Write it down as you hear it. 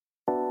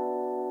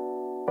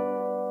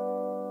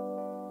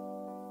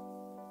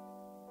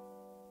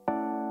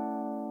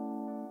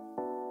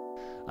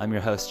I'm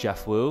your host,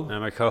 Jeff Wu.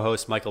 I'm our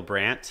co-host, Michael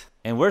Brandt.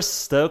 And we're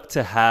stoked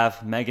to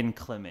have Megan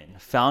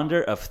Klimen,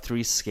 founder of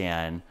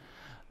 3Scan,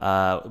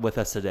 with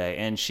us today.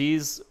 And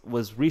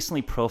was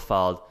recently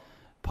profiled,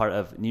 part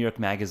of New York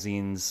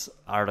Magazine's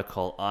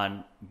article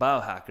on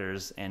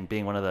biohackers and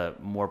being one of the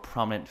more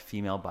prominent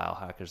female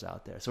biohackers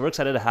out there. So we're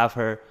excited to have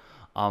her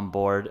on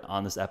board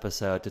on this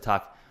episode to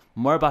talk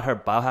more about her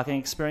biohacking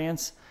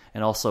experience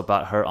and also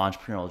about her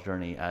entrepreneurial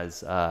journey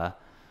as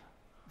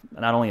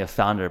not only a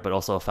founder, but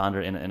also a founder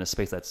in a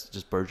space that's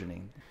just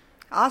burgeoning.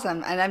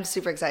 Awesome. And I'm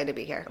super excited to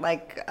be here.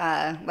 Like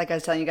I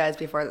was telling you guys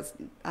before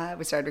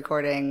we started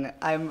recording,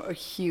 I'm a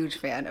huge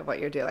fan of what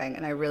you're doing.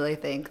 And I really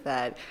think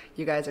that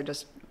you guys are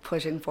just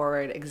pushing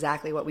forward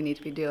exactly what we need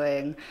to be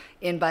doing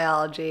in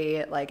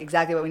biology, like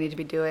exactly what we need to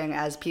be doing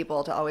as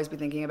people to always be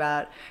thinking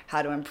about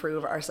how to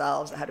improve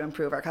ourselves, how to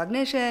improve our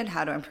cognition,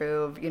 how to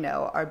improve,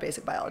 our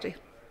basic biology.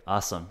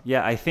 Awesome.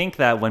 Yeah, I think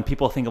that when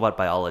people think about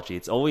biology,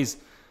 it's always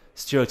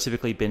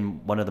stereotypically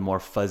been one of the more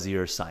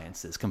fuzzier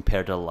sciences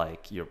compared to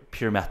like your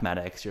pure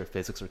mathematics, your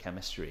physics or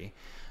chemistry.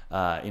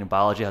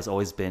 Biology has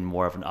always been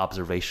more of an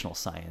observational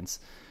science.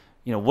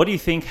 What do you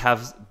think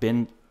have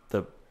been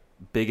the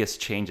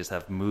biggest changes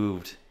have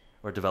moved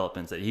or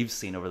developments that you've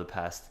seen over the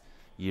past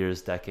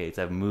years, decades,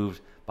 that have moved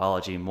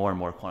biology more and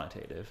more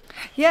quantitative?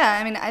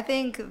 Yeah, I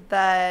think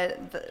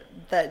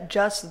that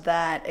just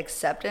that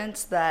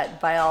acceptance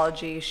that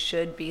biology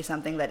should be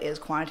something that is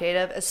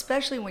quantitative,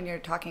 especially when you're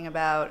talking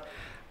about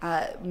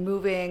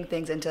moving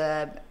things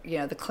into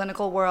the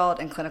clinical world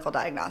and clinical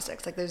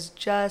diagnostics. Like there's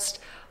just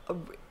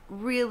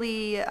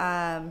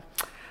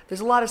there's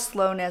a lot of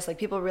slowness. Like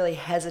people really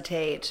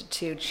hesitate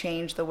to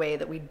change the way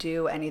that we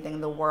do anything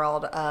in the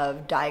world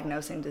of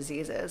diagnosing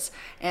diseases.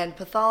 And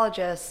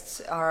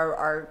pathologists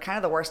are kind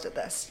of the worst at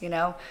this,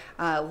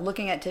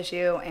 looking at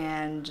tissue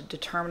and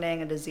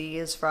determining a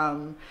disease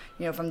from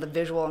the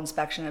visual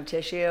inspection of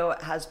tissue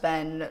has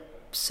been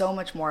so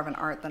much more of an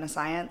art than a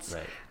science.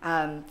 Right.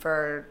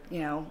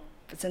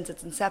 Since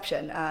its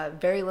inception.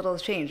 Very little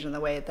has changed in the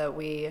way that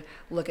we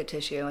look at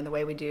tissue and the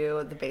way we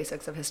do the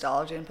basics of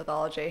histology and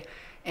pathology.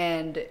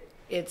 And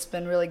it's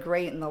been really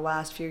great in the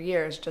last few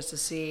years just to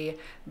see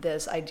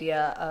this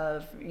idea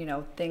of,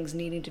 things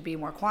needing to be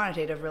more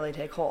quantitative really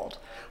take hold.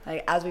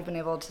 Like as we've been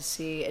able to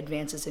see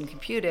advances in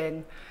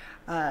computing,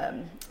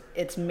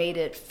 it's made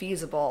it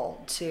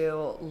feasible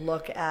to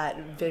look at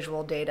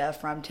visual data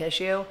from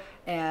tissue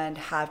and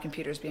have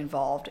computers be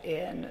involved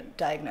in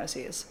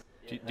diagnoses.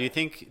 Do you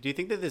think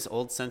that this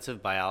old sense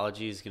of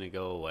biology is going to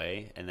go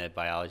away and that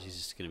biology is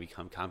just going to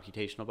become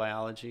computational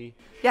biology?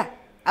 Yeah,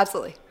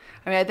 absolutely.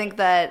 I think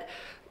that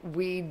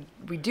we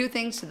do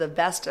things to the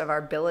best of our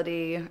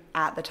ability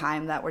at the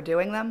time that we're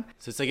doing them.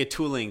 So it's like a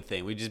tooling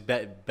thing. We just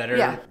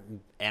better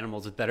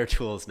animals with better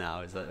tools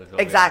now. Is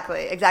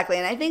exactly.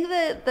 And I think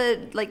that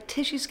the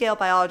tissue scale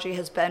biology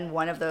has been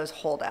one of those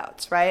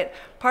holdouts, right?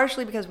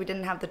 Partially because we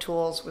didn't have the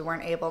tools, we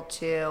weren't able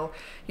to.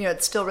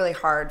 It's still really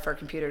hard for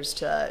computers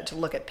to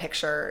look at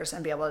pictures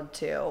and be able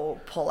to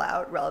pull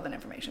out relevant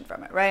information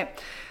from it, right?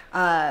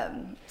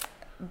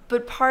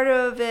 But part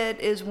of it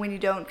is when you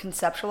don't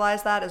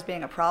conceptualize that as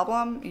being a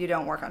problem, you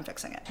don't work on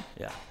fixing it.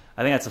 Yeah.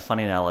 I think that's a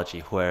funny analogy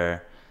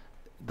where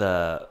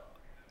the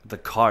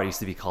car used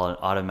to be called an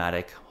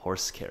automatic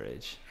horse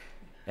carriage.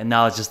 And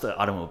now it's just the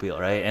automobile,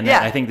 right? And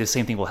I think the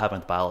same thing will happen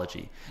with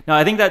biology. Now,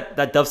 I think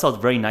that dovetails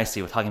very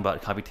nicely with talking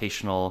about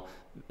computational,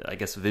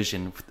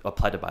 vision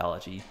applied to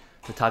biology,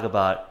 to talk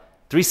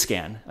about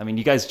 3Scan.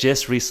 You guys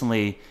just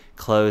recently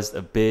closed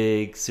a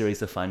big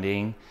series of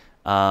funding.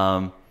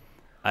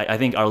 I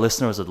think our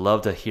listeners would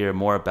love to hear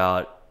more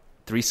about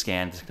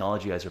 3Scan, the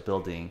technology you guys are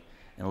building,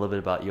 and a little bit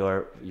about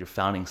your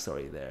founding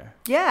story there.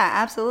 Yeah,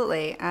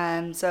 absolutely.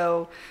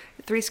 So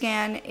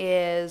 3Scan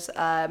is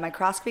a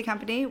microscopy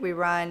company. We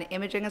run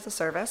imaging as a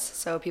service.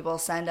 So people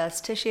send us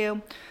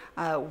tissue,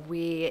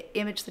 we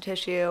image the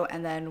tissue,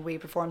 and then we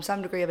perform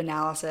some degree of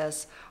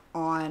analysis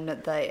on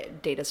the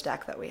data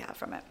stack that we have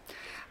from it.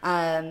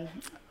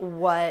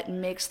 What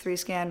makes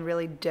 3Scan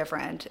really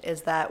different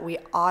is that we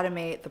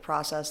automate the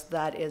process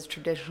that is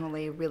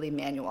traditionally really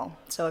manual.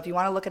 So if you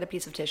want to look at a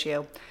piece of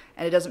tissue,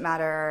 and it doesn't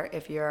matter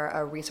if you're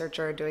a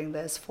researcher doing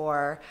this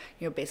for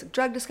basic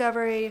drug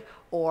discovery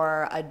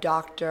or a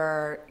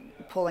doctor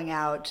pulling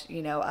out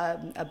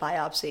a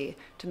biopsy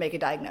to make a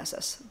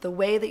diagnosis, the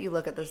way that you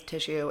look at this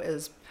tissue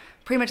is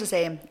pretty much the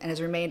same and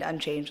has remained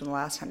unchanged in the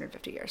last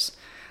 150 years.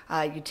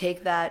 You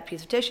take that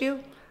piece of tissue.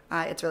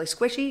 It's really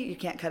squishy. You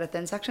can't cut a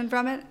thin section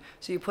from it.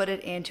 So you put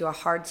it into a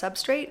hard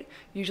substrate.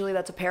 Usually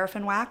that's a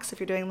paraffin wax if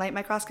you're doing light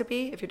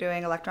microscopy. If you're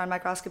doing electron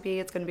microscopy,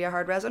 it's going to be a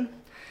hard resin.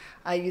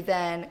 You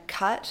then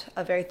cut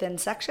a very thin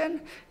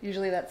section.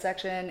 Usually that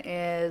section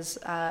is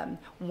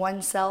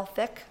 1 cell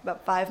thick,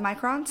 about 5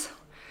 microns.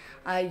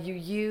 You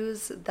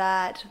use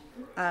that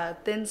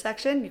thin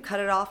section, you cut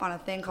it off on a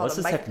thing called What's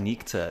the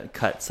technique to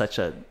cut such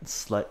a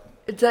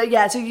So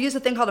you use a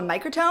thing called a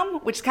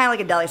microtome, which is kind of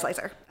like a deli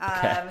slicer.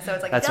 So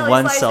it's like That's a deli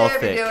one slicer cell if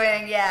you're thick.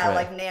 doing, Right.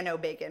 like nano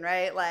bacon,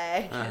 right?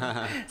 Like,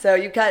 so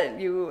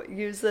you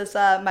use this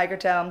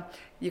microtome,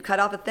 you cut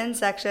off a thin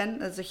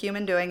section as a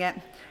human doing it.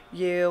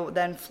 You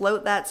then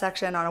float that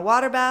section on a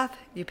water bath.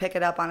 You pick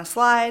it up on a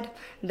slide.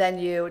 Then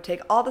you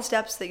take all the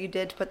steps that you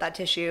did to put that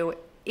tissue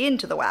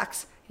into the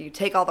wax. You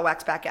take all the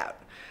wax back out.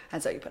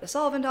 And so you put a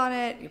solvent on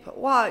it, you put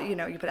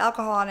you put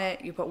alcohol on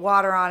it, you put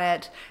water on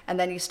it, and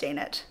then you stain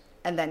it,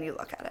 and then you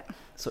look at it.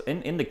 So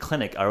in the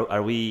clinic,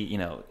 are we,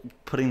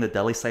 putting the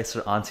deli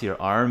slicer onto your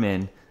arm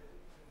and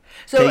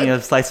taking a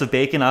slice of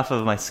bacon off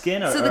of my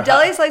skin? So the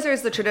deli slicer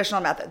is the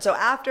traditional method. So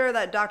after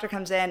that doctor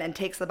comes in and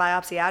takes the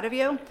biopsy out of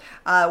you,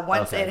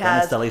 once it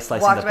has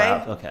walked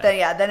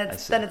away,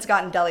 then it's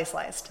gotten deli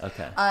sliced.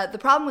 Okay. The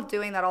problem with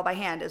doing that all by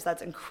hand is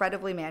that's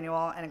incredibly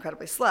manual and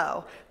incredibly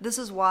slow. This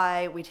is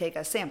why we take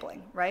a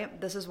sampling, right?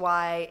 This is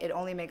why it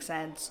only makes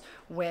sense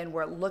when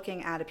we're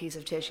looking at a piece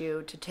of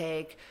tissue to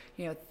take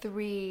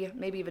 3,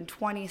 maybe even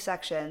 20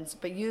 sections,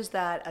 but use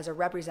that as a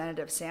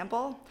representative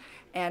sample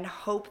and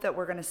hope that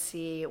we're going to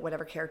see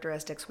whatever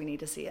characteristics we need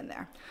to see in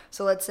there.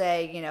 So let's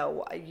say,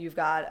 you've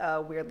got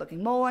a weird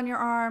looking mole on your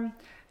arm.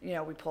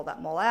 We pull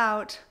that mole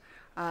out.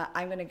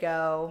 I'm going to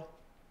go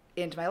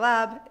into my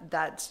lab.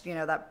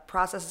 That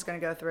process is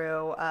going to go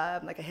through,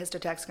 like a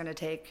histotech's going to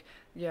take,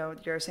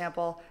 your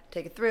sample,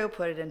 take it through,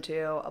 put it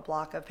into a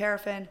block of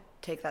paraffin,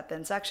 take that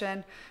thin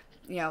section.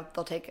 They'll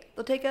take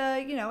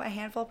a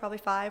handful, probably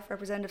 5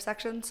 representative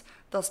sections.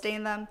 They'll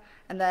stain them,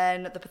 and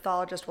then the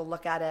pathologist will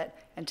look at it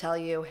and tell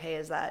you, hey,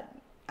 is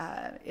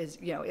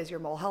your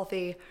mole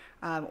healthy,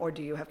 or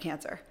do you have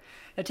cancer?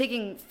 Now,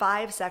 taking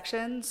 5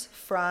 sections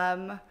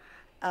from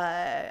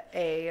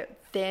a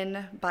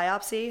thin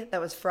biopsy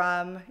that was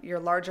from your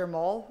larger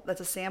mole,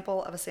 that's a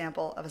sample of a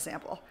sample of a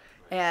sample,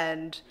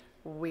 and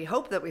we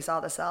hope that we saw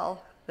the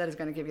cell that is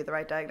going to give you the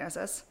right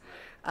diagnosis.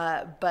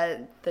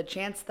 But the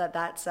chance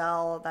that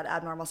cell, that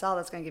abnormal cell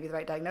that's going to give you the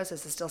right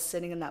diagnosis, is still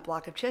sitting in that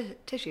block of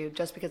tissue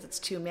just because it's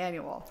too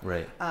manual.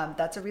 Right.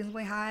 That's a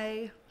reasonably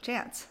high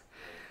chance.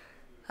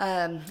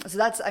 So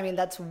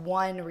that's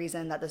one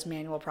reason that this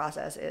manual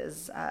process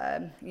is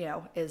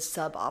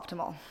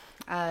suboptimal.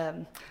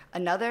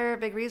 Another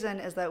big reason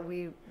is that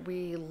we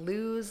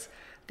lose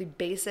the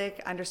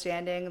basic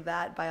understanding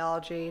that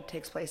biology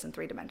takes place in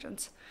 3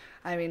 dimensions.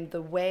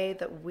 The way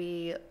that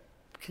we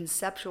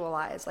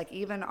conceptualize, like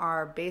even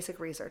our basic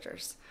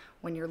researchers,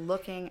 when you're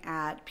looking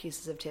at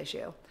pieces of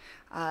tissue,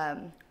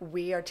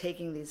 we are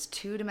taking these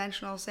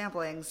 2-dimensional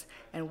samplings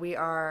and we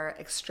are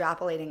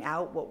extrapolating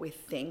out what we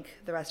think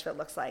the rest of it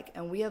looks like.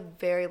 And we have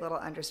very little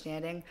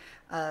understanding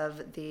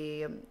of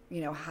the,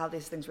 how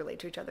these things relate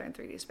to each other in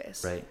 3D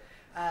space. Right.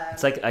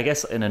 It's like, I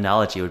guess an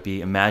analogy would be,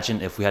 imagine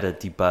if we had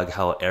to debug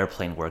how an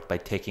airplane worked by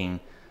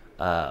taking,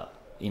 a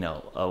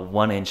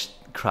 1-inch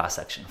cross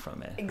section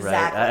from it.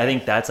 Exactly. Right? I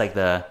think that's like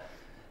a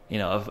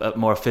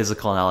more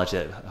physical analogy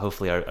that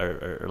hopefully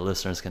our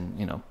listeners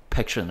can,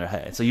 picture in their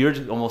head. So you're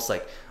almost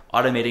like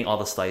automating all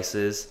the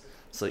slices,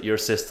 so your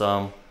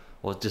system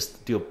will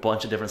just do a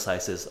bunch of different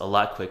slices a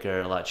lot quicker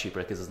and a lot cheaper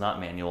because it's not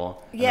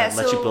manual. Yeah, and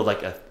lets you build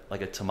like a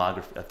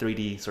tomography, a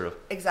 3D sort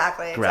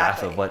of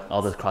graph of what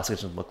all the cross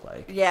sections look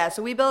like. Yeah,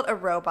 so we built a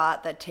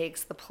robot that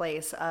takes the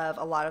place of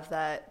a lot of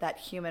that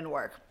human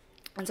work.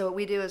 And so what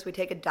we do is we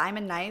take a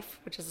diamond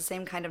knife, which is the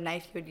same kind of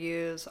knife you would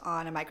use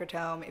on a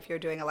microtome if you're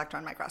doing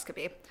electron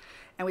microscopy.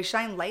 And we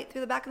shine light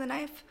through the back of the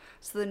knife,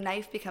 so the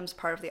knife becomes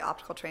part of the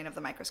optical train of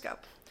the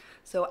microscope.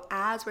 So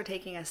as we're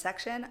taking a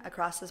section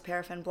across this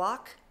paraffin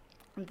block,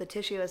 the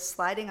tissue is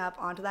sliding up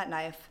onto that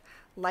knife.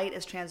 Light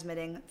is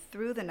transmitting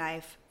through the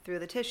knife, through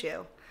the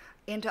tissue,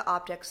 into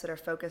optics that are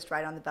focused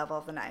right on the bevel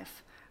of the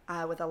knife,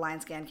 with a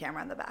line scan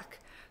camera in the back.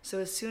 So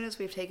as soon as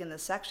we've taken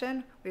this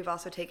section, we've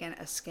also taken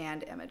a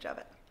scanned image of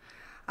it.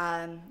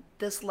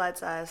 This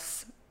lets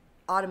us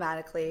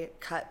automatically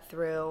cut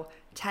through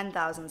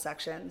 10,000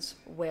 sections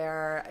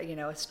where,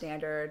 a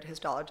standard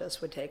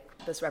histologist would take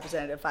this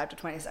representative 5 to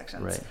 20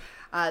 sections.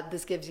 Right.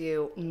 This gives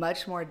you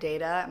much more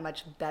data,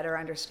 much better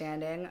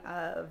understanding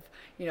of,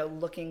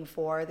 looking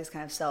for these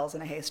kind of cells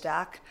in a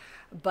haystack.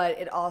 But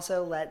it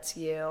also lets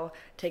you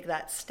take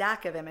that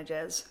stack of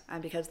images,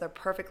 and because they're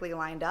perfectly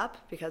lined up,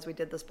 because we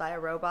did this by a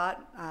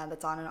robot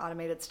that's on an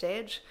automated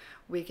stage,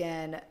 we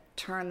can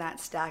turn that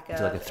stack of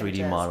like a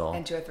 3D model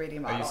into a 3D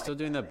model. Are you still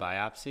doing the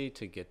biopsy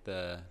to get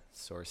the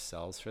source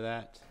cells for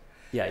that?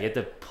 Yeah, you have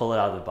to pull it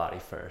out of the body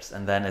first,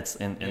 and then it's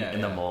in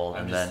the mold,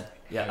 I'm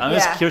I'm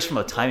just curious from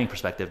a timing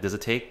perspective. Does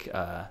it take,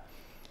 I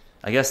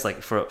guess,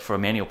 like for a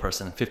manual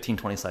person, 15,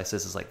 20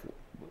 slices is like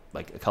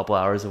a couple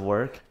hours of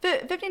work?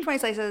 15, 20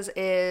 slices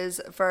is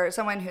for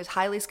someone who's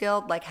highly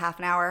skilled, like half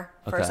an hour.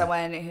 For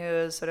someone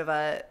who's sort of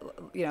a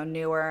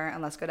newer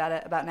and less good at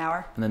it, about an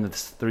hour. And then the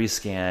 3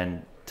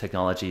 scan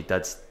technology,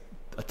 that's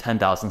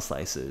 10,000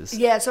 slices.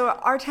 Yeah, so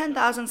our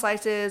 10,000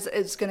 slices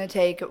is going to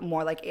take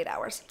more like 8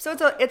 hours. So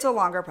it's a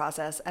longer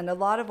process. And a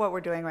lot of what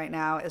we're doing right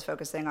now is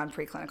focusing on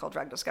preclinical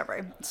drug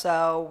discovery.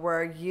 So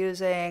we're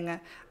using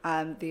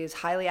these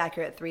highly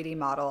accurate 3D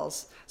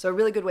models. So a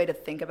really good way to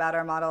think about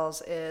our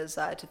models is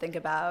to think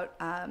about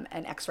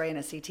an X-ray and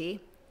a CT.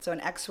 So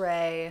an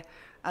X-ray,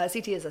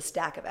 CT is a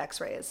stack of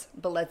X-rays,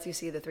 but lets you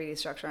see the 3D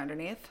structure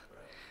underneath.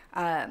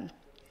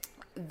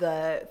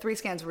 The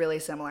 3scan is really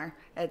similar.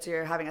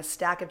 You're having a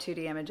stack of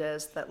 2D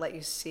images that let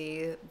you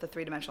see the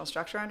 3-dimensional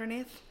structure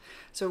underneath.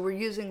 So we're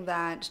using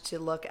that to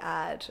look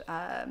at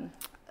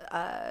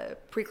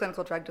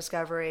preclinical drug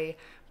discovery,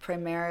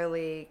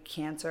 primarily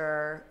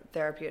cancer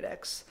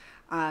therapeutics,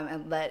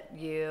 and let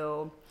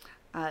you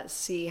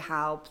see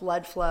how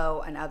blood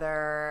flow and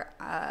other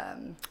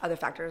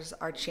factors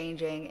are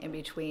changing in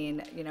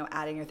between,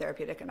 adding your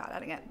therapeutic and not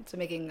adding it. So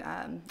making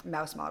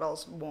mouse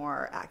models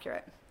more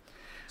accurate.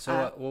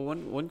 So,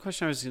 one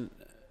question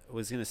I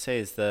was gonna say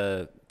is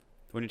when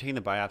you're taking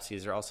the biopsy,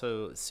 is there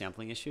also a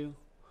sampling issue,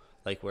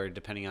 like where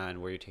depending on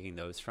where you're taking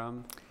those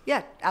from?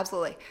 Yeah,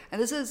 absolutely. And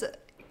this is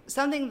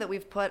something that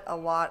we've put a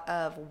lot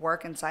of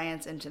work and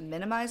science into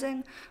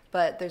minimizing,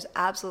 but there's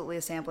absolutely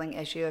a sampling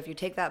issue. If you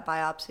take that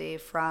biopsy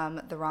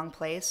from the wrong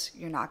place,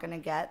 you're not going to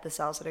get the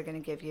cells that are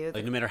going to give you.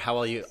 Like no matter how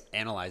well you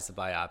analyze the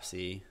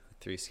biopsy.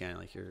 3scan,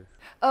 like you're.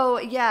 Oh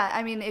yeah,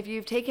 I mean, if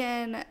you've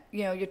taken,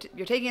 you're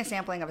taking a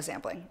sampling of a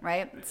sampling,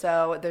 right?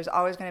 So there's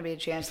always going to be a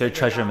chance. If your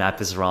treasure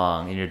map is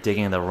wrong and you're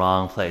digging in the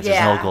wrong place,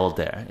 Yeah. there's no gold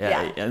there.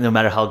 Yeah. No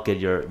matter how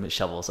good your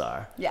shovels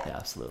are. Yeah.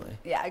 Absolutely.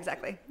 Yeah,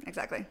 exactly.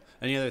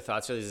 Any other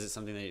thoughts? Or is it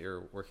something that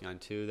you're working on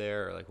too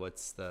there, or like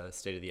what's the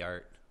state of the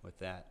art with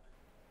that?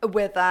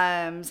 With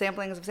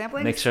samplings of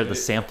samplings. Make sure the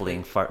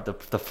sampling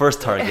the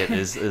first target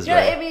is No,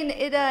 right. I mean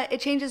it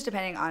changes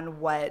depending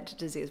on what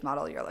disease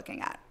model you're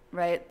looking at.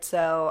 Right,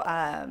 so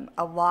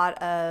a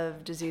lot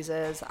of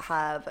diseases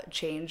have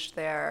changed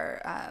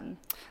their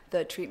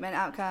the treatment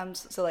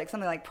outcomes. So like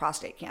something like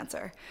prostate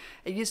cancer,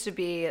 it used to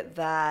be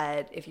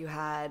that if you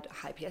had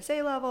high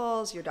PSA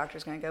levels, your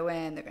doctor's going to go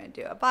in, they're going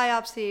to do a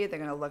biopsy, they're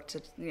going to look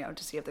to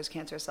see if there's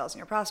cancerous cells in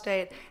your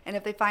prostate, and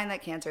if they find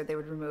that cancer, they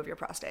would remove your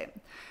prostate.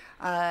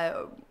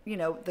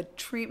 The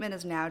treatment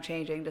is now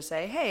changing to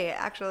say, hey,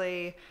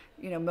 actually,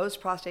 most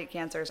prostate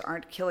cancers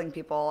aren't killing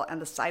people,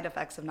 and the side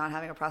effects of not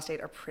having a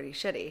prostate are pretty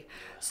shitty.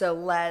 So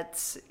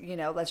let's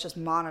just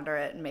monitor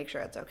it and make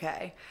sure it's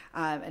okay,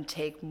 and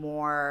take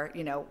more.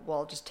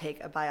 We'll just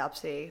take a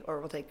biopsy, or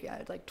we'll take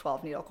like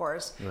 12 needle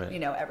cores, right.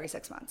 Every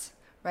 6 months,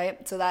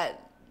 right? So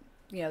that,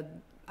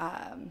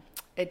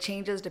 it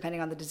changes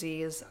depending on the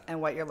disease and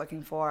what you're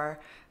looking for.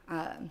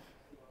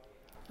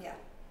 Yeah.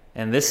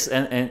 And this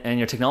and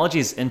your technology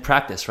is in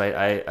practice,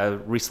 right? I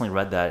recently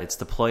read that it's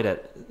deployed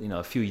at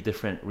a few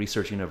different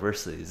research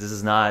universities. This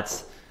is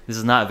not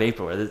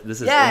vaporware.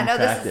 This is in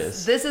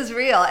practice. This is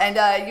real. And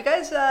you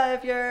guys,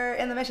 if you're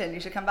in the mission, you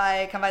should come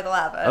by the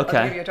lab. Okay.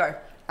 I'll give you a tour.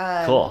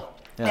 Cool.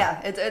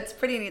 Yeah, it's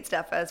pretty neat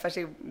stuff,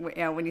 especially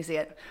when you see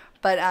it.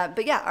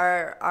 But yeah,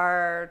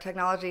 our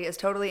technology is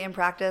totally in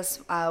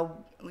practice.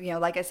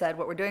 Like I said,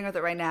 what we're doing with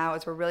it right now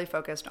is we're really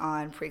focused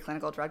on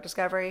preclinical drug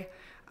discovery.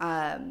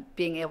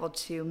 Being able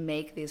to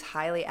make these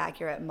highly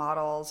accurate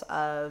models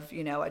of,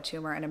 a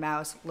tumor in a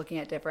mouse, looking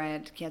at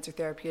different cancer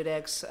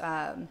therapeutics.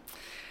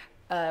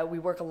 We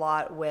work a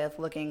lot with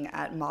looking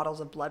at models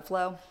of blood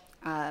flow.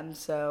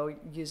 So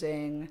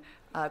using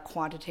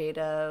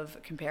quantitative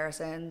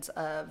comparisons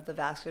of the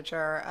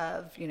vasculature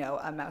of,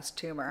 a mouse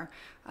tumor,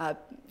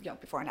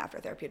 before and after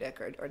therapeutic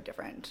or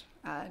different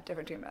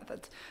treatment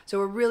methods. So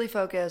we're really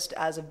focused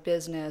as a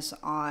business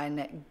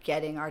on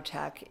getting our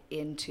tech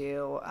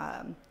into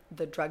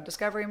the drug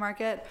discovery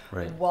market,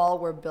 right, while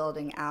we're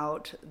building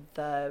out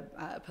the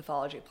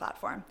pathology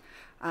platform.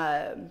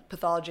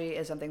 Pathology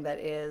is something that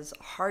is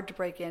hard to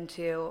break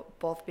into,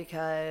 both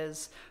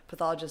because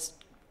pathologists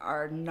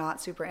are not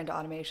super into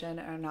automation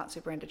and are not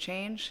super into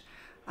change.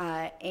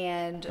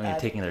 And you're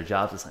taking their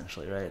jobs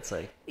essentially, right? It's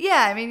like,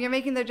 yeah, I mean, you're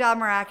making their job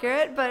more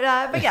accurate, but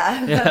yeah,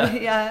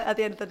 yeah. At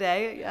the end of the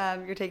day,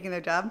 you're taking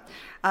their job.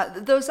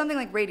 Though something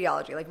like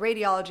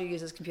radiology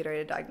uses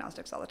computer-aided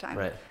diagnostics all the time,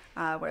 right,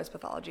 whereas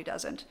pathology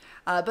doesn't.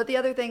 But the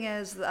other thing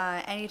is,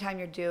 anytime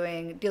you're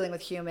dealing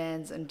with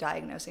humans and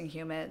diagnosing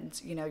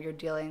humans, you're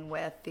dealing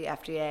with the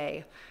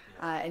FDA.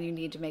 And you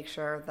need to make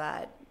sure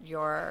that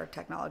your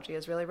technology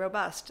is really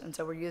robust. And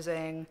so we're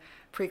using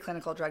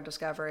preclinical drug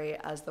discovery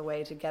as the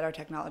way to get our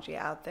technology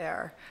out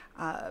there,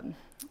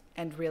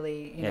 and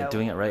really,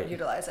 doing it right,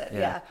 utilize it.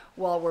 Yeah.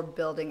 While we're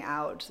building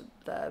out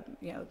the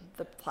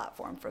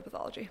platform for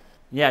pathology.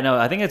 Yeah, no,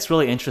 I think it's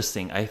really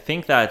interesting. I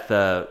think that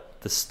the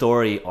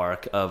story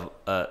arc of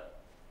a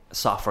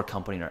software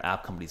company or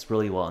app company is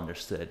really well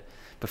understood.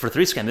 But for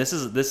 3scan, this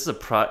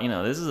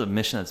is a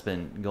mission that's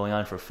been going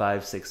on for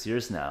 5-6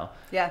 years now.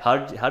 Yeah.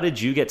 How did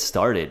you get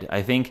started?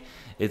 I think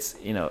it's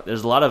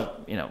there's a lot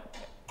of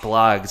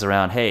blogs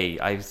around. Hey,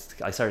 I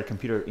started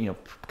computer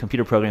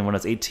programming when I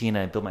was 18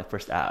 and I built my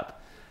first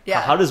app.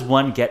 Yeah. How does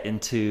one get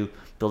into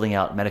building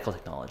out medical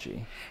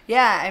technology?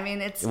 Yeah, I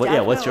mean, it's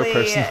what's your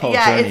personal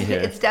journey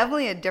here? It's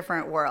definitely a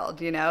different world,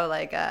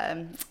 like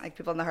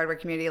people in the hardware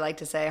community like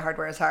to say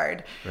hardware is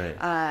hard. Right.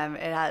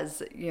 It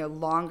has,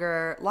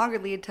 longer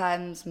lead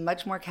times,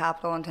 much more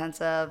capital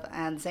intensive,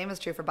 and the same is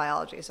true for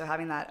biology. So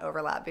having that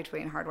overlap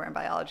between hardware and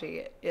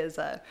biology is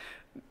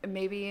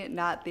maybe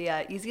not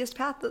the easiest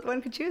path that one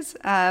could choose.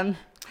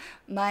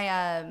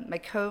 My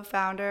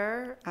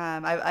co-founder,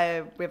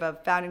 we have a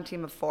founding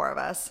team of 4 of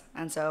us,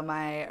 and so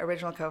my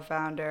original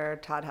co-founder,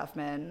 Todd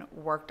Huffman,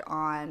 worked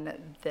on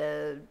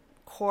the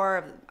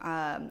core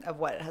of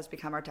what has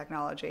become our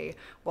technology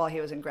while he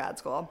was in grad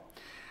school.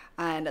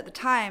 And at the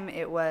time,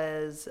 it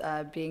was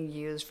being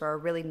used for a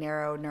really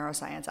narrow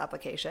neuroscience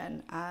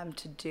application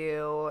to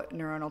do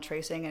neuronal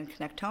tracing and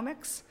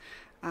connectomics.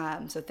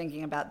 So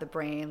thinking about the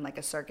brain like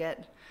a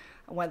circuit.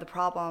 One of the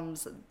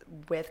problems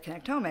with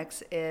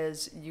connectomics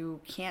is you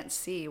can't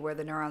see where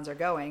the neurons are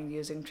going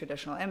using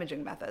traditional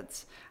imaging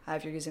methods.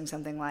 If you're using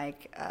something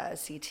like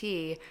CT,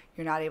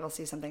 you're not able to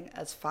see something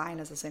as fine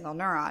as a single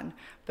neuron.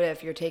 But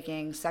if you're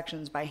taking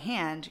sections by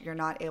hand, you're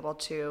not able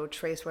to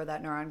trace where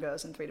that neuron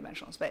goes in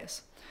 3-dimensional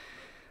space.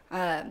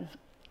 And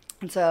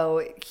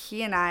so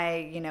he and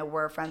I,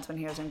 were friends when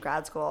he was in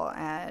grad school,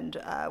 and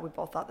we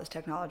both thought this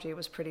technology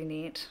was pretty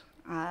neat.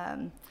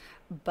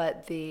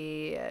 But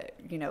the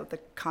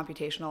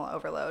computational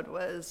overload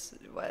was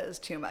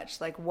too much.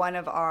 Like, one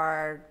of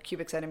our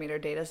cubic centimeter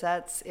data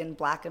sets in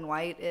black and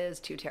white is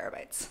 2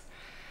 terabytes.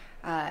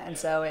 And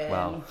so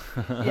in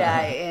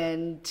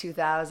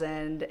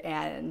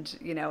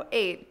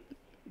 2008,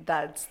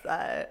 that's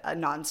a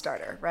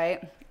non-starter,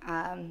 right?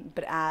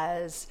 But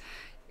as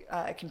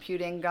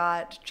computing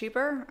got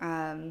cheaper,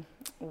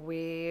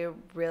 we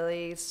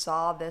really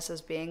saw this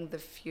as being the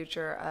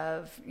future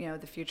of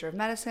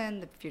medicine,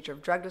 the future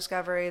of drug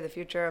discovery, the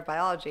future of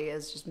biology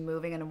is just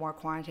moving in a more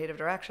quantitative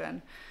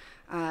direction.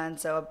 And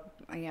so,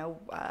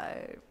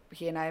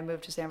 he and I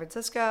moved to San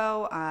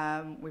Francisco.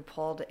 We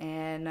pulled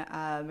in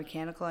a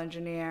mechanical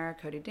engineer,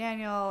 Cody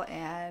Daniel,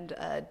 and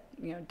a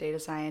data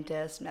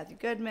scientist, Matthew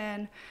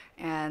Goodman,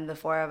 and the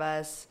 4 of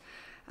us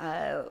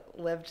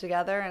lived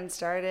together and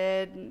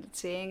started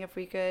seeing if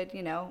we could,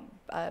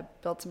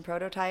 build some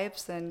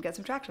prototypes and get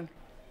some traction.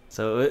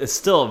 So it's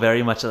still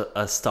very much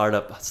a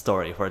startup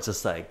story where it's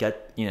just like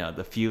get,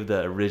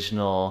 the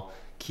original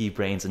key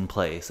brains in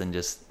place and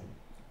just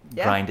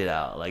grind it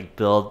out, like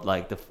build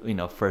like the,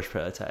 first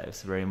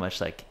prototypes, very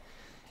much like,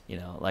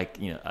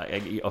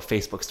 a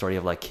Facebook story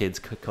of like kids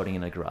coding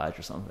in a garage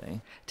or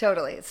something.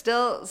 Totally.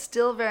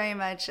 Still very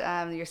much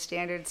your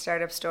standard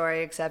startup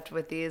story, except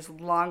with these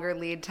longer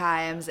lead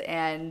times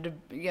and,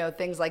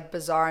 things like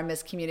bizarre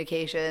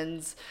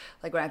miscommunications.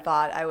 Like when I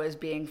thought I was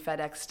being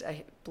FedExed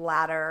a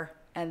bladder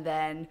and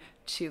then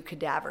 2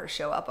 cadavers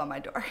show up on my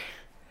door.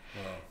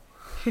 Wow.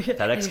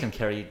 FedEx can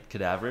carry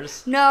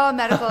cadavers? No, a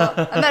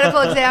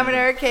medical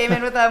examiner came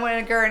in with them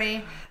in a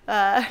gurney.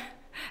 And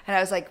I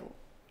was like,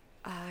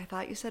 I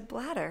thought you said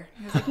bladder.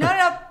 He was like,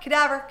 no,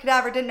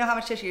 cadaver. Didn't know how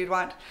much tissue you'd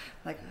want.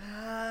 I'm like,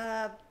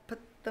 put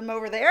them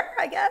over there,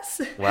 I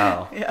guess.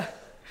 Wow. Yeah.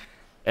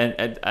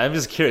 And I'm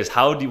just curious,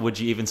 would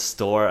you even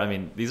store? I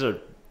mean, are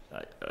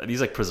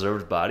these like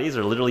preserved bodies,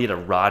 or literally a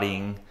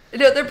rotting?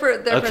 No, they're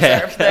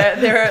preserved.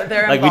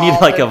 They're like we need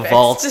like a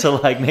vault to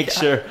like make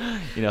sure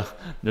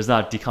there's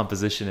not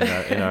decomposition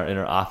in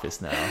our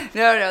office now.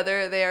 No,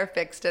 they are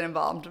fixed and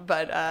embalmed.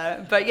 But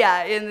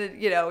yeah,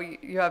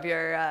 you have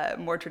your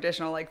more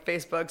traditional like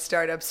Facebook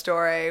startup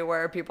story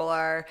where people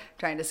are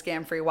trying to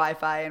scam free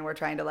Wi-Fi and we're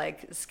trying to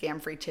like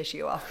scam free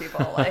tissue off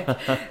people. Like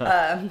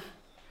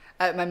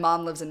my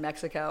mom lives in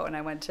Mexico, and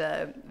I went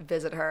to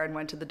visit her and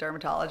went to the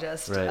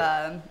dermatologist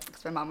because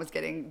my mom was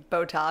getting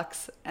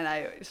Botox, and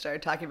I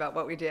started talking about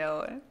what we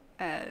do,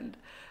 and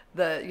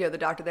the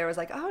doctor there was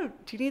like, "Oh,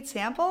 do you need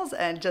samples?"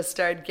 and just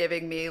started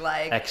giving me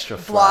like extra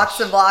blocks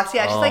flesh. And blocks.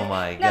 Yeah, she's oh like,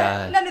 my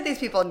God. None of these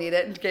people need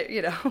it, and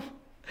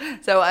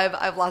So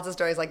I've lots of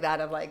stories like that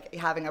of like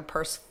having a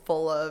purse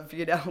full of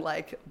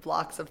like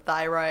blocks of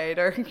thyroid,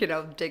 or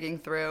digging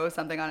through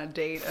something on a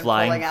date and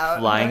pulling out,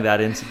 flying that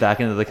back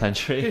into the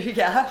country.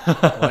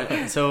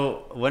 Yeah.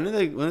 So one of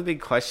the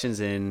big questions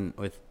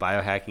with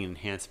biohacking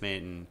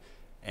enhancement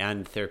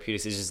and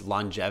therapeutics is just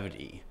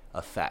longevity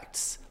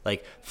effects,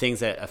 like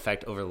things that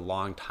affect over a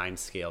long time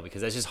scale,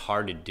 because that's just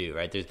hard to do,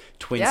 right? There's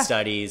twin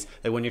studies,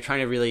 like when you're trying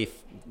to really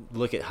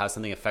look at how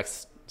something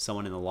affects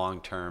someone in the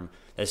long term,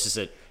 that's just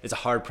it's a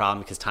hard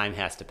problem because time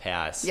has to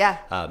pass. Yeah.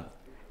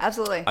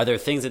 Absolutely. Are there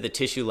things at the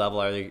tissue level?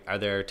 Are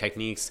there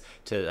techniques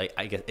to like,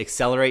 I guess,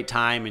 accelerate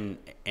time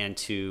and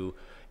to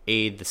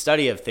aid the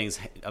study of things,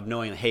 of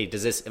knowing, hey,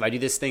 if I do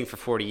this thing for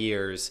 40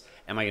 years,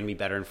 am I going to be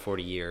better in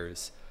 40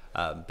 years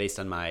based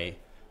on my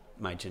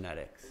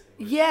genetics?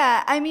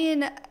 Yeah, I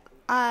mean,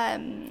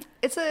 I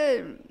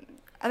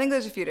think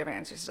there's a few different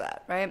answers to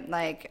that, right?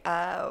 Like,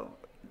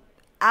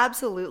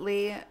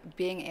 absolutely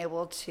being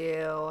able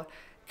to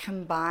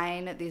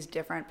combine these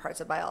different parts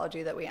of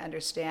biology that we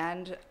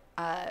understand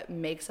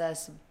makes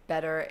us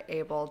better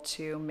able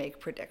to make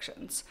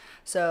predictions.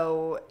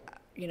 So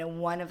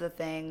one of the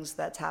things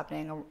that's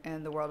happening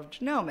in the world of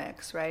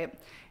genomics, right,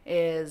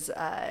 is,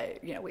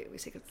 we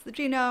sequence the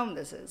genome.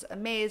 This is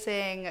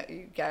amazing.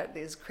 You get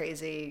these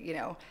crazy,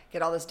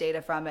 get all this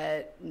data from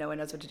it. No one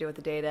knows what to do with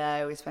the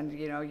data. We spend,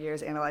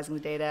 years analyzing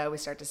the data. We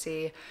start to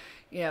see,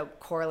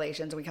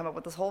 correlations, and we come up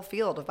with this whole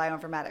field of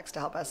bioinformatics to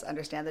help us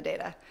understand the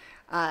data.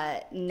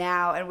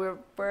 Now, and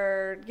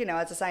we're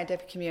as a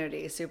scientific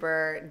community,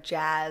 super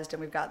jazzed,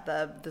 and we've got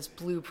this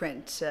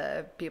blueprint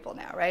to people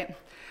now, right?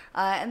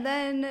 And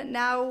then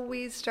now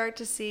we start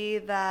to see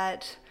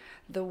that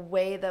the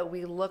way that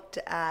we looked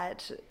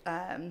at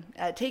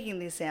taking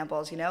these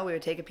samples, we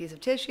would take a piece of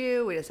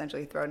tissue, we'd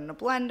essentially throw it in a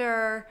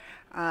blender,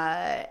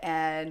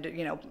 and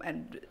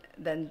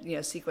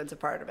then sequence a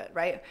part of it,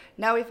 right?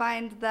 Now we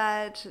find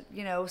that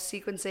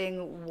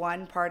sequencing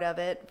one part of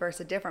it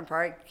versus a different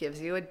part gives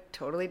you a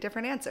totally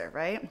different answer,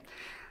 right?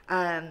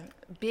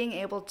 Being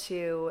able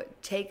to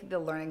take the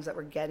learnings that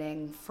we're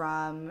getting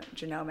from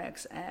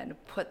genomics and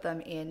put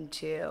them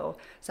into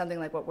something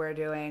like what we're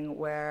doing,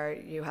 where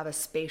you have a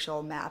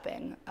spatial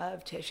mapping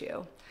of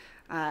tissue,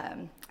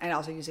 and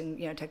also using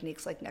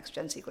techniques like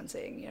next-gen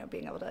sequencing,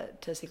 being able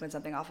to sequence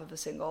something off of a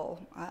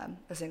single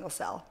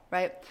cell,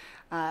 right?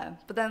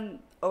 But then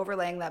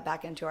overlaying that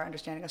back into our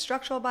understanding of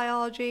structural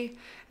biology,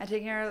 and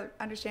taking our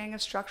understanding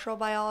of structural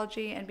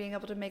biology and being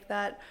able to make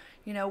that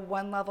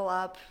one level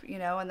up,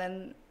 and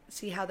then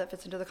see how that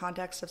fits into the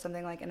context of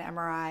something like an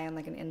MRI and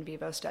like an in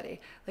vivo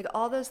study. Like,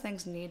 all those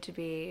things need to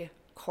be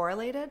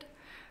correlated,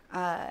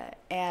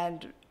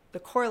 and the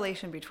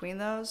correlation between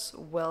those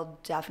will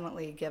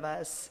definitely give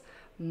us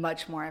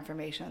much more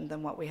information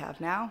than what we have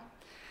now.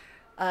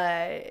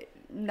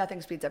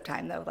 Nothing speeds up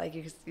time, though. Like,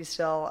 you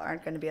still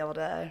aren't going to be able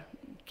to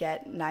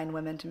get 9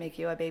 women to make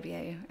you a baby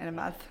in a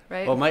month,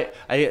 right?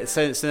 Well,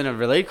 so then a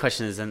related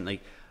question is then,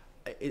 like,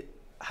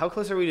 how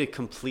close are we to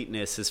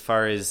completeness as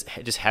far as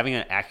just having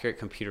an accurate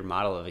computer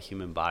model of a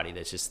human body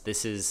that's just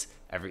this is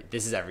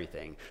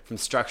everything from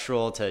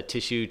structural to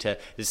tissue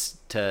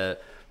to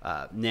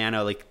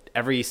nano, like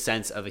every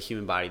sense of a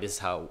human body. This is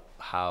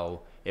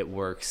how it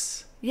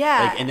works.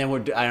 Yeah. Like, and then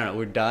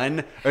we're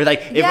done. Or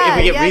like if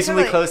we get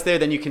reasonably close there,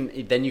 then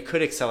you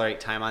could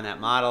accelerate time on that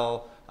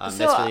model. That's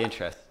really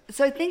interesting.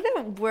 So I think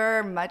that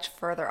we're much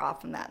further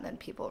off from that than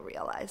people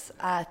realize.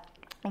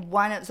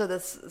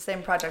 This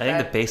same project. I think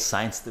the base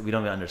science that we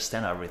don't even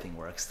understand how everything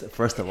works.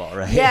 First of all,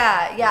 right?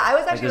 Yeah. I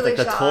was actually really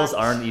shocked. The tools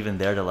aren't even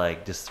there to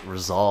like just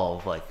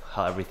resolve like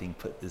how everything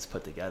is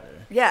put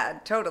together. Yeah,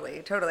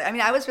 totally. I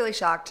mean, I was really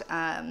shocked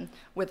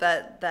with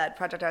that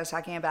project I was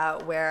talking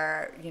about,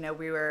 where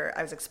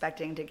I was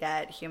expecting to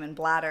get human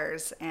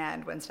bladders,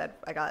 and instead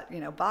I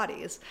got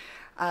bodies.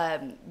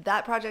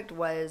 That project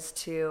was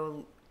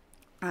to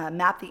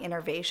map the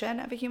innervation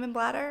of a human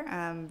bladder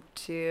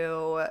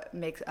to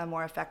make a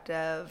more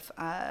effective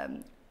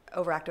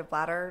overactive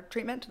bladder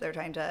treatment. They're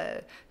trying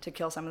to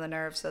kill some of the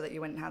nerves so that you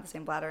wouldn't have the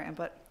same bladder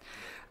input.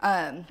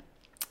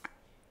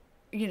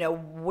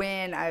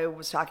 When I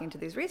was talking to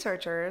these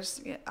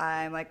researchers,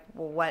 I'm like,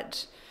 well,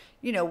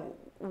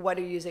 what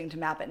are you using to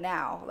map it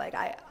now? Like,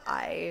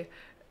 I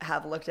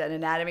have looked at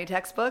anatomy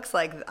textbooks,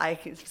 like I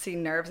can see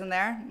nerves in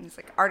there. And it's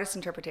like artist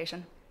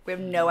interpretation. We have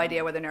no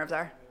idea where the nerves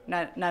are.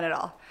 None at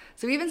all.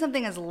 So even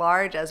something as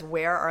large as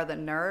where are the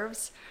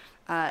nerves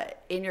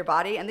in your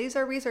body, and these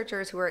are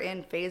researchers who are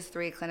in phase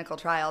 3 clinical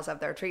trials of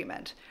their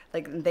treatment.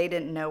 Like, they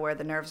didn't know where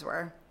the nerves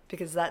were,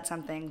 because that's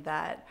something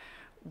that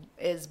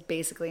is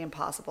basically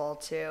impossible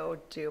to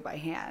do by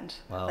hand.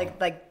 Wow.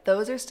 Like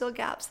those are still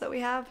gaps that we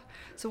have.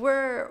 So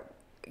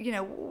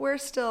we're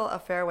still a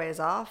fair ways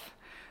off,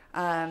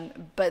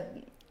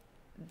 but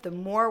the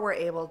more we're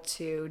able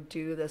to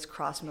do this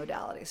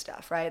cross-modality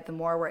stuff, right? The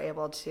more we're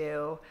able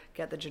to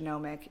get the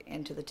genomic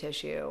into the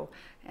tissue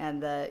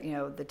and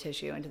the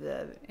tissue into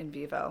the in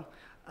vivo,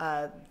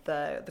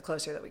 the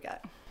closer that we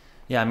get.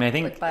 Yeah, I mean, I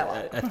think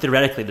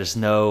theoretically there's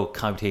no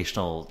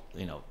computational,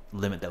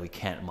 limit that we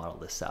can't model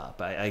this out.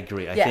 But I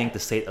agree. I think the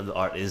state of the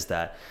art is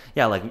that,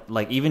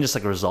 like even just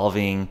like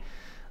resolving,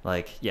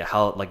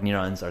 how like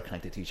neurons are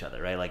connected to each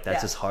other, right? Like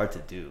that's just hard to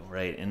do,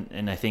 right?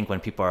 And I think when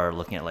people are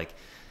looking at like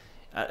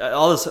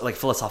all those like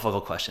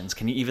philosophical questions,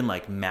 can you even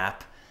like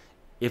map,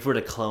 if we're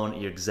to clone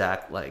your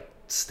exact like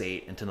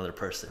state into another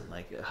person,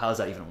 like how does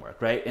that even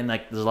work, right? And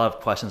like there's a lot of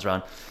questions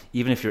around,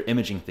 even if you're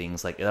imaging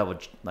things, like that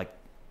would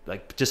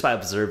like just by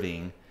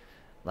observing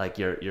like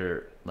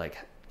your like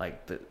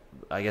the,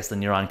 I guess the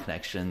neuron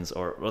connections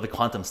or the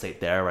quantum state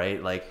there,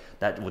 right? Like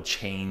that would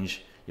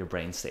change your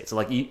brain state. So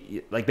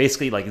like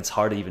basically like it's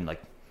hard to even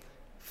like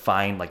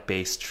find like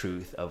base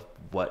truth of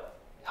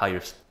how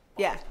you're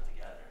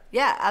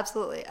Yeah,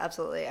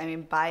 absolutely. I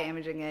mean, by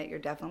imaging it, you're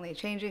definitely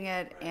changing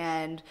it.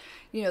 And,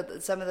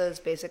 some of those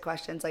basic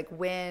questions, like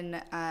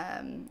when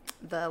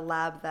the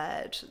lab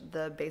that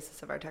the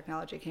basis of our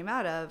technology came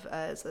out of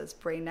is this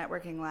brain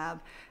networking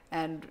lab,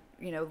 and,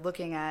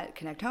 looking at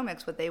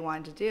connectomics, what they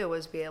wanted to do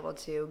was be able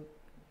to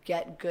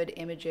get good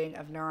imaging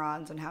of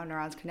neurons and how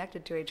neurons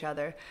connected to each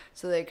other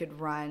so they could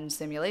run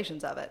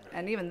simulations of it.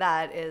 And even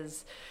that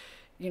is,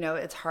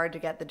 it's hard to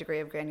get the degree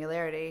of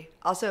granularity.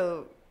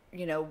 Also,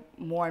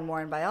 more and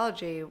more in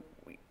biology,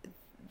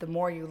 the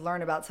more you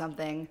learn about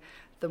something,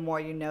 the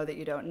more you know that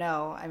you don't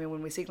know. I mean,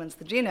 when we sequenced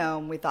the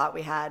genome, we thought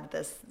we had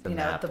this, the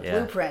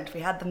blueprint, we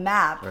had the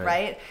map,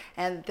 right?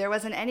 And there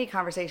wasn't any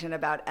conversation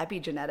about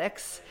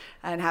epigenetics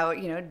and how,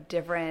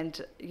 different,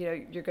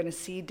 you're going to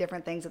see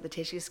different things at the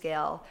tissue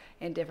scale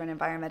in different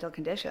environmental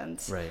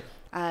conditions. Right.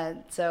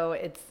 So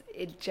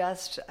it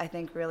just, I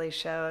think, really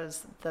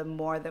shows the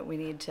more that we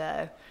need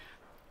to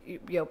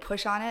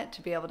push on it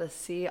to be able to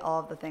see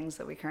all of the things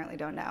that we currently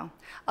don't know.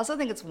 I also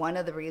think it's one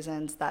of the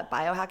reasons that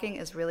biohacking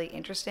is really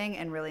interesting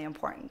and really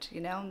important.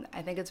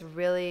 I think it's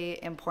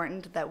really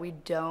important that we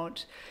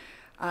don't,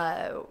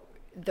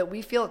 that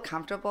we feel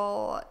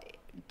comfortable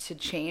to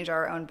change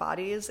our own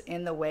bodies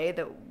in the way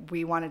that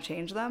we want to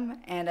change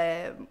them. And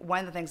one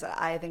of the things that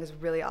I think is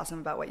really awesome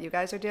about what you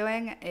guys are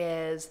doing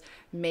is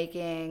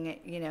making,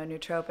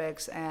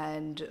 nootropics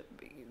and,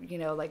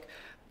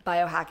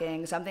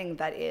 biohacking something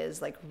that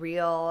is like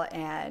real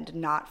and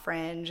not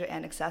fringe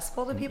and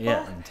accessible to people.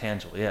 Yeah, and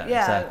tangible. Yeah,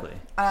 exactly.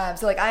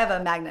 So like I have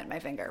a magnet in my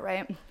finger,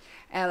 right?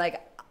 And like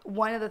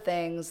one of the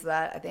things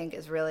that I think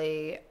is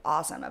really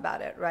awesome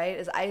about it, right,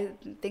 is I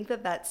think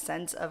that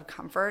sense of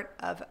comfort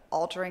of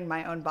altering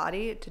my own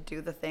body to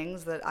do the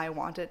things that I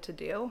want it to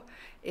do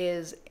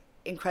is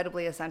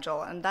incredibly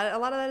essential. And that a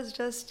lot of that is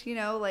just,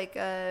 like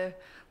a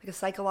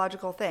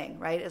psychological thing,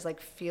 right? Is like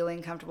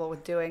feeling comfortable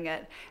with doing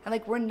it. And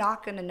like, we're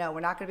not going to know.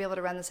 We're not going to be able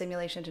to run the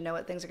simulation to know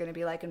what things are going to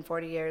be like in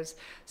 40 years.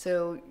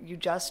 So you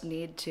just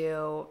need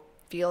to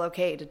feel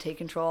okay to take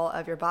control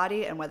of your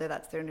body, and whether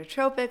that's through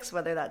nootropics,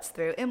 whether that's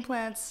through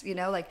implants,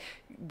 like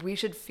we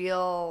should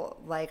feel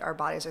like our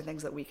bodies are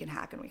things that we can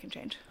hack and we can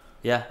change.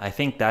 Yeah, I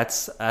think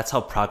that's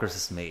how progress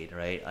is made,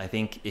 right? I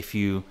think if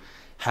you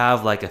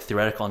have like a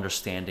theoretical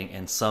understanding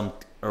and some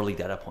early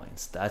data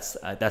points, that's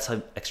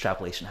how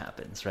extrapolation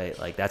happens, right?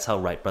 Like that's how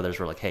Wright brothers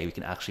were like, hey, we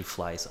can actually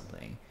fly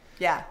something.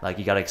 Yeah. Like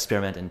you got to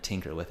experiment and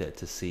tinker with it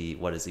to see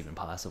what is even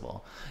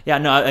possible. Yeah,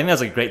 no, I think that's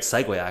a great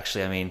segue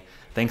actually. I mean,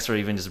 thanks for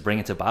even just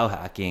bringing it to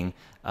biohacking.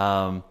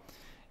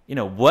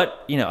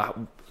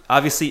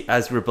 Obviously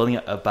as we're building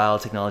a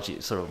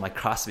biotechnology sort of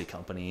microscopy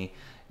company,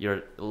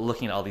 you're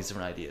looking at all these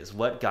different ideas.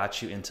 What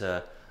got you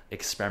into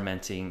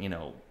experimenting,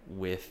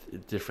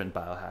 with different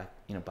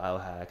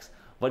biohacks?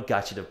 What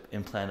got you to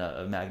implant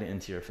a magnet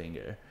into your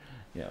finger?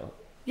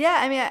 Yeah,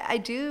 I mean, I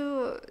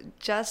do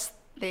just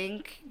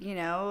think,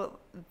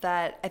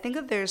 that I think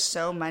that there's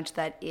so much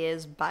that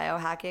is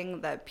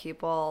biohacking that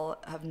people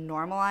have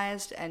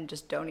normalized and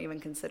just don't even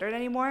consider it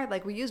anymore.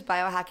 Like we use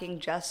biohacking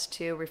just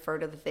to refer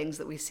to the things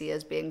that we see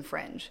as being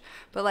fringe.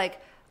 But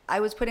like I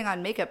was putting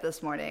on makeup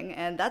this morning,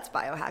 and that's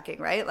biohacking,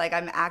 right? Like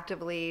I'm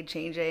actively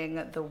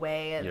changing the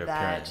way your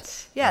that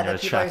appearance, that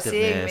people are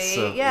seeing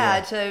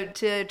me,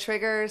 to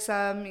trigger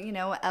some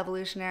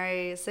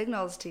evolutionary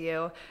signals to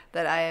you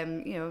that I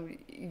am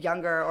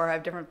younger or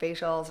have different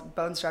facial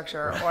bone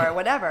structure or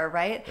whatever,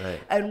 right?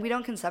 And we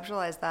don't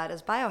conceptualize that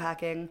as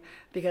biohacking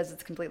because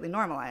it's completely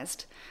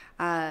normalized.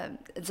 And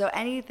so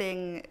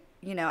anything,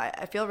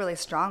 I feel really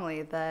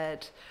strongly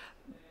that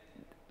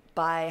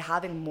by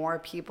having more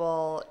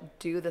people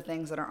do the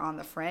things that are on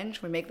the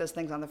fringe, we make those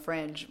things on the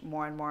fringe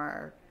more and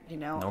more,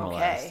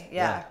 normalized. Okay.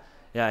 Yeah.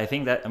 Yeah, I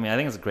think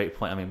it's a great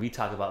point. I mean, we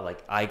talk about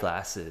like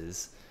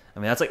eyeglasses. I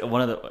mean, that's like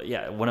one of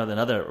the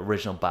another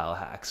original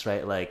biohacks,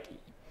 right? Like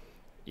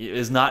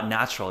it's not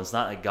natural. It's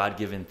not a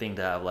God-given thing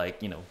to have like,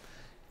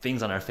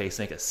 things on our face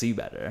make us see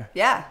better.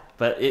 Yeah.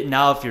 But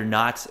now if you're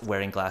not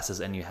wearing glasses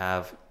and you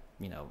have,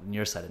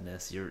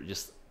 nearsightedness,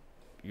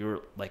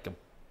 you're like a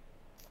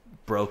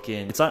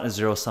broken. It's not a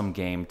zero-sum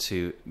game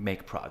to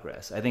make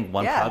progress. I think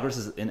progress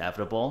is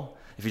inevitable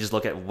if you just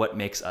look at what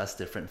makes us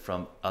different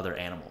from other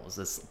animals.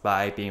 It's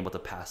by being able to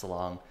pass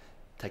along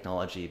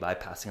technology, by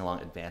passing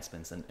along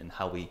advancements and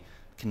how we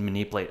can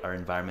manipulate our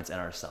environments and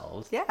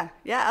ourselves. Yeah,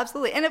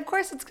 absolutely. And of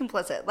course it's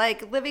complicit.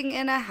 Like living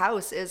in a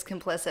house is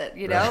complicit,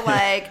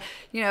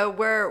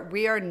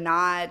 we are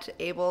not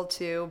able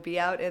to be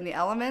out in the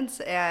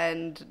elements,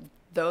 and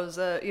those,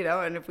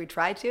 and if we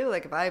try to,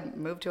 like if I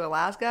move to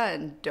Alaska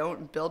and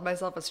don't build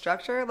myself a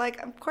structure, like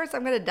of course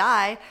I'm going to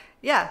die.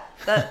 Yeah.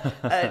 That,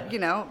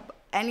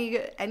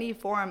 any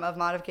form of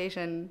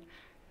modification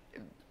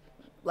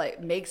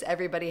like makes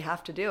everybody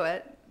have to do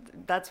it.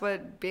 That's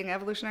what being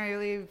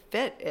evolutionarily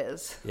fit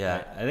is.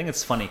 Yeah. I think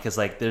it's funny because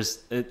like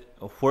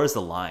where's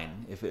the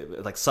line? If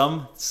it, like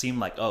some seem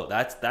like, oh,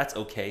 that's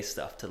okay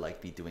stuff to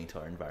like be doing to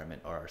our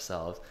environment or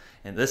ourselves.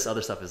 And this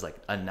other stuff is like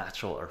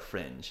unnatural or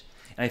fringe.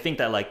 And I think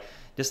that like,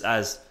 just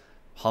as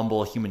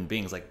humble human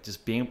beings, like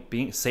just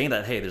being saying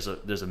that, hey, there's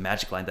a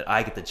magic line that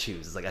I get to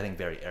choose is like, I think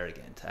very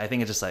arrogant. I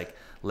think it's just like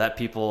let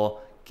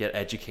people get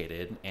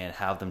educated and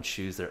have them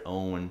choose their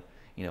own,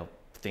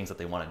 things that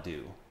they want to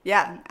do.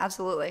 Yeah,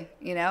 absolutely.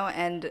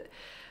 And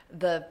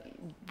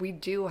we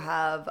do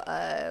have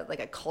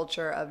a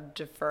culture of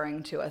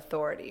deferring to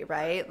authority,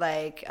 right?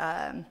 Like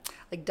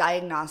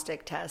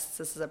diagnostic tests.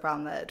 This is a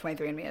problem that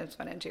 23andMe has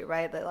run into,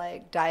 right? That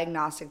like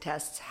diagnostic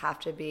tests have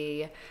to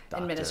be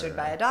administered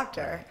by a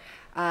doctor.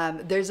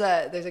 There's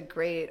a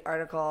great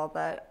article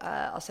that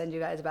I'll send you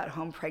guys about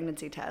home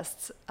pregnancy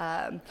tests,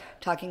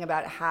 talking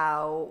about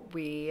how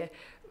we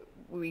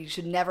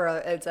should never.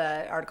 It's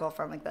an article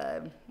from like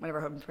whenever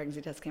home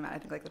pregnancy tests came out, I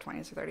think like the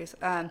 20s or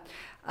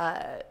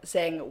 30s,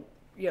 saying,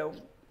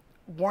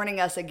 warning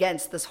us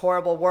against this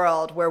horrible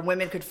world where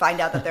women could find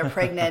out that they're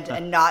pregnant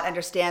and not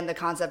understand the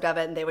concept of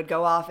it, and they would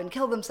go off and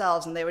kill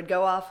themselves, and they would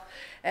go off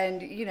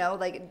and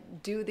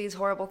like do these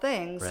horrible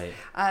things.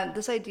 Right.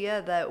 This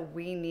idea that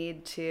we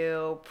need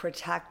to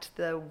protect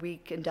the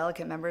weak and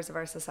delicate members of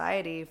our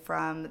society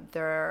from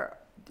their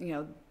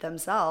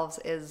themselves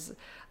is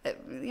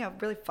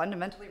really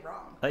fundamentally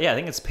wrong. Yeah, I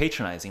think it's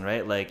patronizing,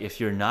 right? Like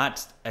if you're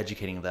not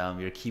educating them,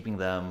 you're keeping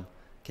them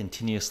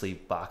continuously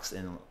boxed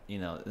in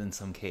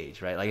some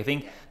cage, right? Like I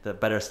think the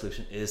better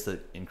solution is to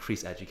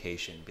increase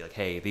education. Be like,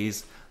 hey,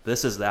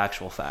 this is the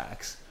actual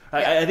facts.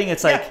 I think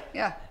it's like,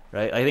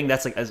 right? I think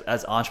that's like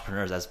as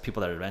entrepreneurs, as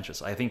people that are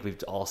adventurous, I think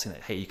we've all seen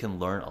that. Hey, you can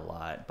learn a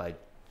lot by.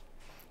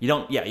 You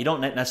don't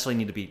necessarily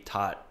need to be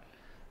taught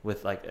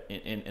with like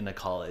in a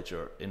college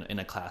or in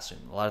a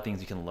classroom. A lot of things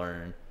you can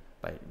learn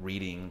by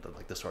reading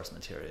the source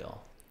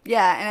material.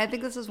 Yeah, and I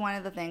think this is one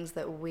of the things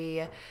that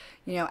we,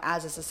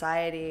 as a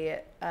society,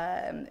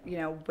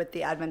 with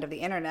the advent of the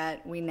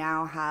internet, we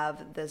now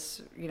have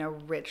this,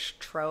 rich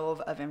trove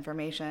of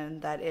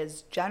information that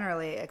is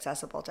generally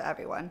accessible to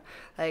everyone.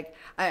 Like,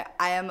 I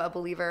am a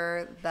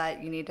believer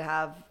that you need to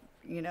have,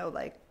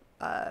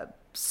 a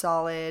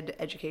solid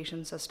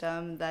education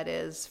system that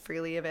is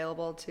freely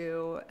available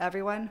to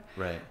everyone.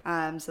 Right.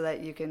 So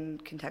that you can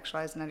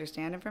contextualize and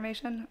understand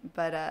information.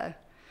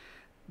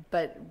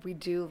 But we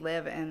do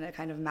live in a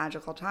kind of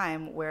magical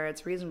time where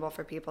it's reasonable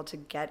for people to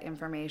get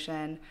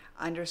information,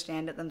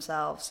 understand it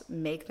themselves,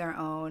 make their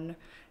own,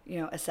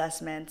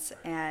 assessments,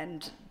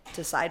 and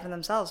decide for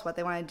themselves what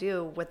they want to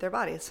do with their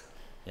bodies.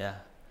 Yeah,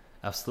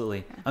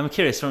 absolutely. Yeah. I'm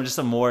curious, from just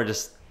a more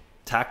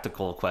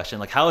tactical question,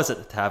 like how is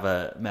it to have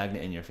a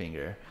magnet in your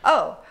finger?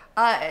 Oh,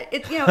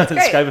 it's great.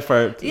 Describe it for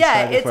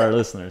our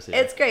listeners. Yeah.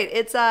 It's great.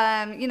 It's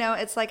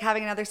it's like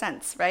having another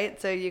sense,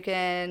 right? So you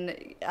can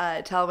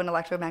tell when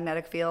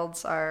electromagnetic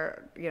fields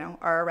are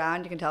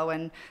around. You can tell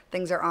when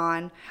things are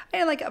on.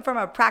 And like from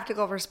a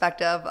practical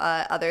perspective,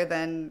 other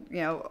than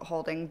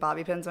holding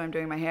bobby pins when I'm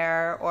doing my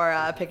hair or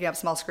picking up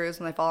small screws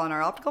when they fall on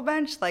our optical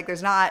bench, like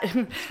there's not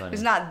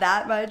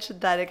that much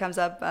that it comes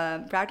up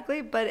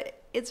practically, but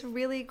it's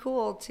really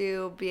cool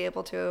to be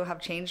able to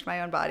have changed my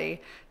own body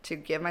to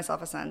give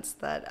myself a sense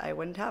that I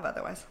wouldn't have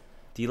otherwise.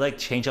 Do you like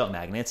change out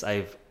magnets?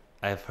 I've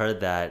heard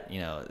that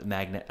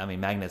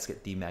magnets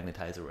get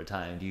demagnetized over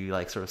time. Do you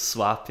like sort of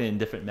swap in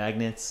different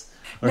magnets,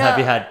 or have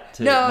you had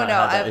to have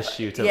that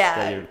issue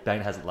that your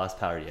magnet hasn't lost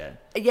power yet?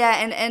 Yeah,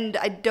 and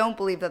I don't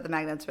believe that the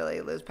magnets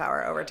really lose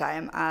power over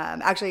time.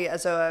 Actually,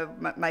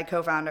 my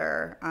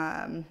co-founder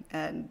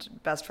and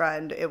best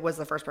friend, it was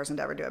the first person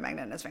to ever do a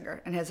magnet in his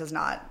finger, and his has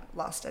not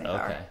lost any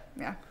power.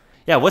 Yeah.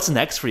 Yeah. What's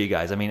next for you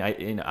guys? I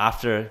mean,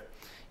 after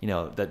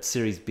that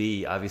Series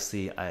B,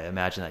 obviously, I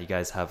imagine that you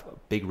guys have a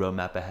big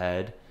roadmap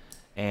ahead,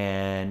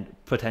 and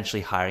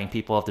potentially hiring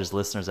people. If there's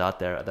listeners out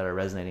there that are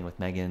resonating with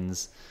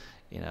Megan's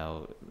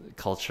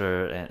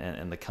culture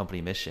and the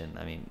company mission.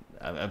 I mean,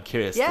 I'm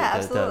curious. Yeah,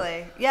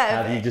 absolutely.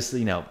 Have you just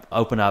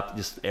open up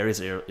just areas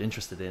that you're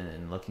interested in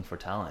and looking for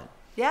talent?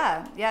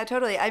 Yeah,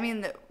 totally. I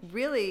mean,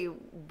 really,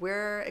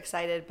 we're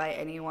excited by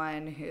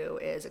anyone who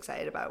is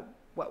excited about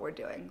what we're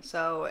doing.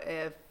 So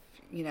if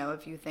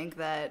you think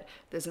that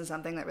this is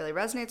something that really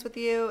resonates with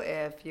you,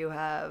 if you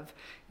have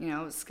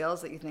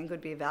skills that you think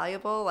would be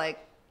valuable,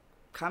 like,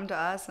 come to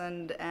us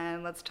and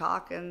let's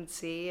talk and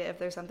see if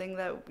there's something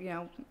that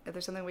if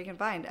there's something we can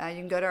find. You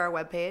can go to our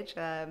webpage,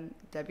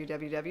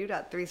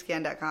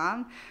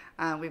 www.3scan.com.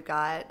 We've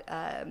got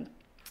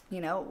we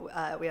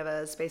have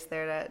a space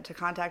there to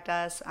contact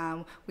us.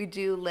 We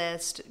do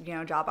list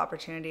job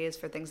opportunities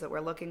for things that we're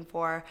looking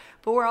for,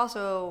 but we're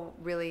also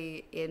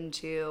really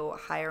into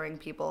hiring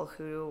people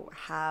who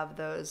have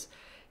those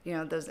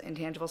those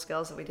intangible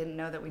skills that we didn't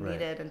know that we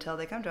needed until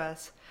they come to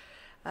us.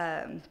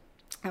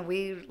 And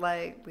we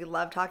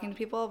love talking to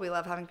people. We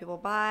love having people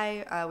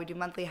by. We do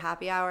monthly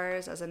happy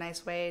hours as a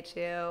nice way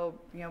to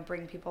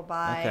bring people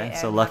by. Okay,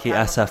 so lucky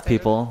SF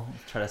people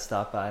try to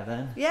stop by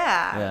then.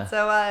 Yeah.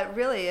 So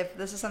really, if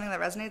this is something that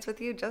resonates with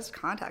you, just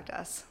contact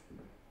us.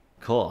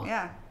 Cool.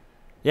 Yeah.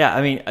 Yeah.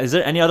 I mean, is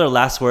there any other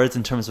last words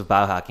in terms of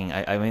biohacking?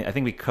 I mean, I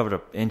think we covered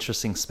an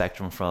interesting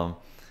spectrum from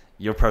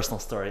your personal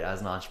story as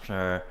an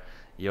entrepreneur,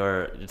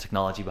 your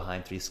technology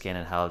behind 3Scan,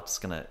 and how it's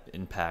going to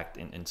impact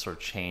and sort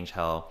of change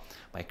how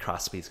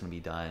microscopy is going to be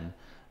done,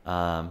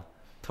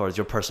 towards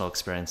your personal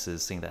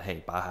experiences, seeing that,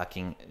 hey,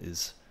 biohacking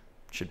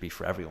should be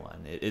for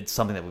everyone. It's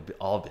something that we've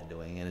all been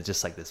doing, and it's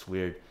just like this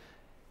weird,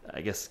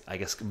 I guess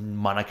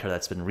moniker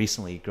that's been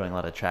recently growing a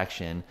lot of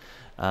traction.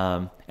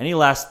 Any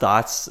last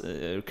thoughts,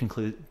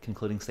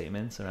 concluding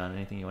statements around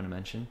anything you want to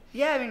mention?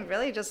 Yeah, I mean,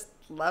 really just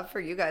love for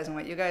you guys and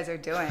what you guys are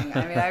doing.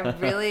 I mean, I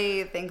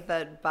really think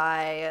that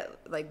by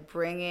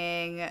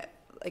bringing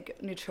like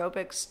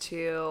nootropics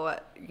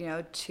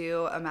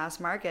to a mass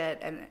market,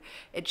 and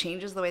it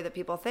changes the way that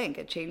people think.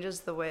 It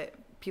changes the way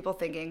people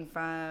thinking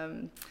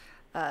from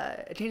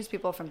it changes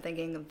people from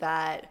thinking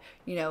that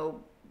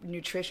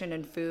nutrition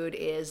and food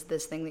is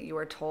this thing that you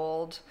are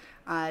told,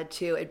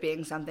 to it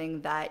being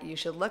something that you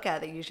should look at,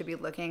 that you should be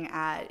looking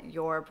at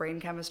your brain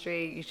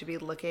chemistry, you should be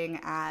looking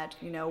at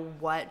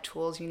what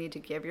tools you need to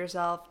give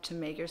yourself to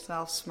make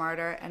yourself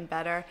smarter and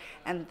better.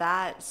 And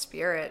that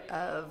spirit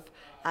of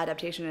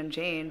adaptation and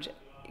change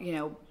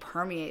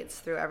permeates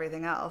through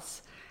everything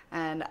else.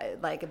 And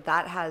like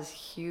that has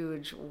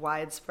huge,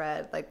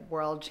 widespread, like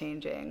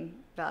world-changing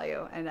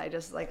value. And I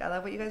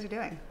love what you guys are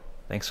doing.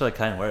 Thanks for the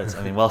kind words.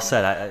 I mean, well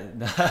said.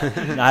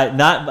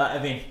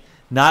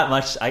 Not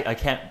much. I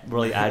can't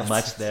really add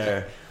much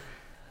there.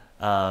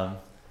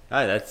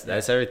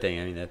 That's everything.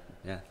 I mean,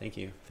 thank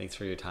you. Thanks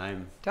for your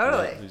time.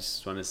 Totally. I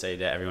just want to say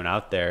to everyone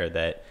out there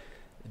that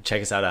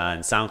check us out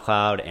on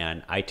SoundCloud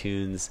and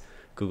iTunes,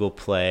 Google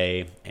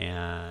Play,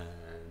 and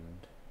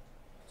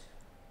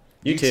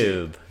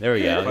YouTube. There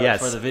we go.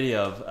 For the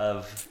video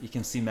of you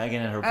can see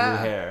Megan and her blue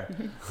hair.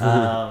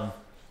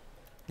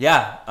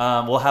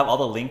 We'll have all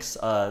the links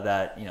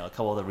that a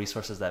couple of the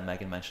resources that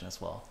Megan mentioned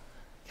as well.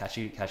 Catch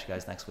you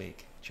guys next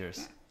week.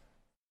 Cheers.